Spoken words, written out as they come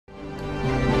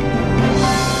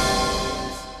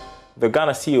The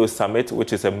Ghana CEO Summit,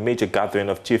 which is a major gathering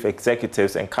of chief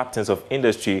executives and captains of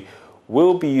industry,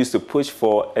 will be used to push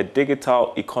for a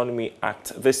Digital Economy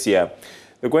Act this year.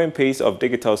 The growing pace of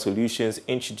digital solutions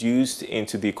introduced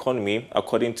into the economy,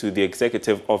 according to the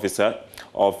executive officer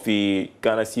of the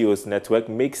Ghana CEOs Network,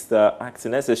 makes the act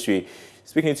necessary.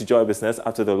 Speaking to Joy Business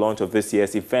after the launch of this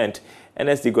year's event,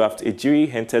 NSD Graft Ejiri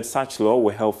hinted such law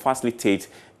will help facilitate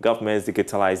government's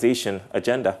digitalization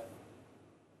agenda.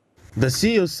 The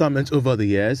CEO Summit over the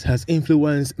years has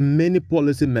influenced many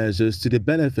policy measures to the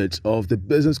benefit of the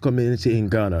business community in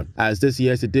Ghana. As this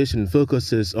year's edition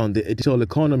focuses on the digital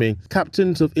economy,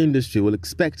 captains of industry will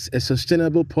expect a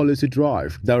sustainable policy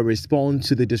drive that will respond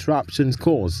to the disruptions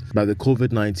caused by the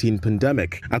COVID-19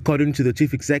 pandemic. According to the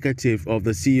chief executive of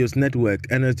the CEOs Network,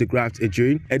 NSD Graft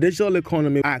Ejiri, a Digital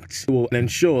Economy Act will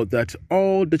ensure that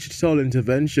all digital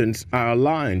interventions are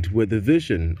aligned with the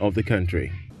vision of the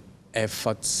country.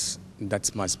 Efforts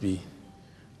that must be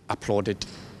applauded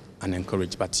and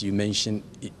encouraged. But you mentioned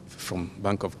it from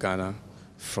Bank of Ghana,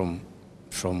 from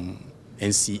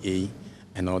NCA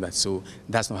and all that. So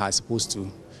that's not how it's supposed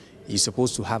to. You're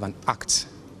supposed to have an act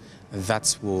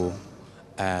that will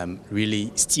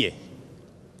really steer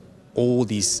all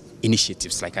these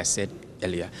initiatives. Like I said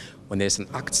earlier, when there's an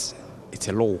act, it's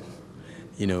a law.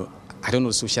 You know, I don't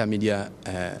know social media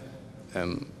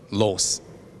laws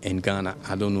in Ghana,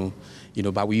 I don't know, you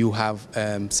know, but you have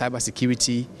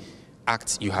Cybersecurity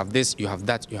Act, you have this, you have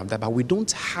that, but we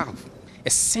don't have a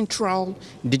central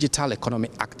Digital Economy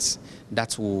Act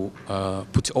that will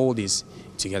put all this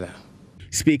together.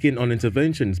 Speaking on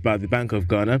interventions by the Bank of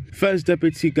Ghana, First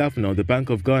Deputy Governor of the Bank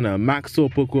of Ghana, Maxwell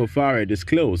Poku-Ofare,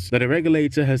 disclosed that the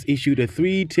regulator has issued a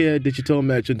 3-tier digital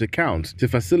merchant account to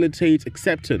facilitate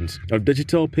acceptance of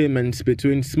digital payments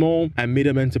between small and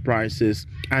medium enterprises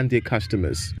and their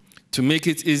customers. To make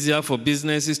it easier for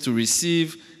businesses to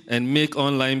receive and make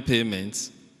online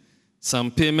payments,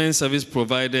 some payment service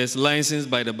providers licensed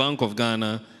by the Bank of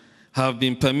Ghana have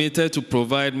been permitted to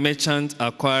provide merchant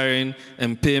acquiring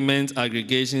and payment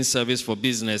aggregation service for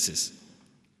businesses.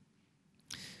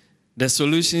 The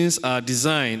solutions are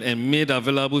designed and made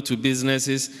available to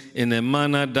businesses in a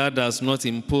manner that does not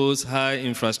impose high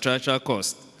infrastructure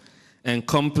costs and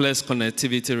complex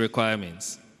connectivity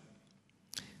requirements.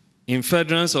 In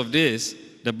furtherance of this,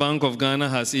 the Bank of Ghana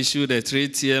has issued a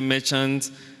 3-tier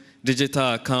merchant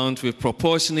digital account with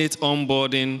proportionate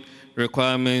onboarding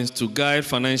requirements to guide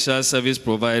financial service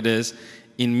providers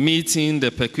in meeting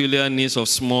the peculiar needs of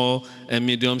small and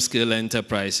medium-scale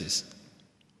enterprises.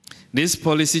 This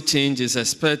policy change is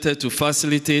expected to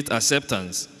facilitate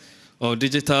acceptance of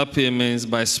digital payments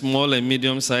by small and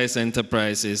medium-sized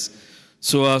enterprises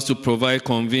so as to provide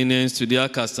convenience to their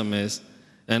customers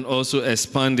and also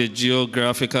expand the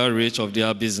geographical reach of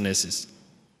their businesses.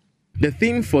 The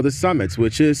theme for the summit,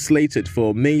 which is slated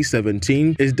for May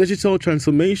 17, is digital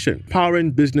transformation,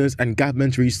 powering business and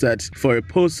government research for a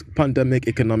post-pandemic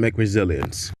economic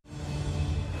resilience.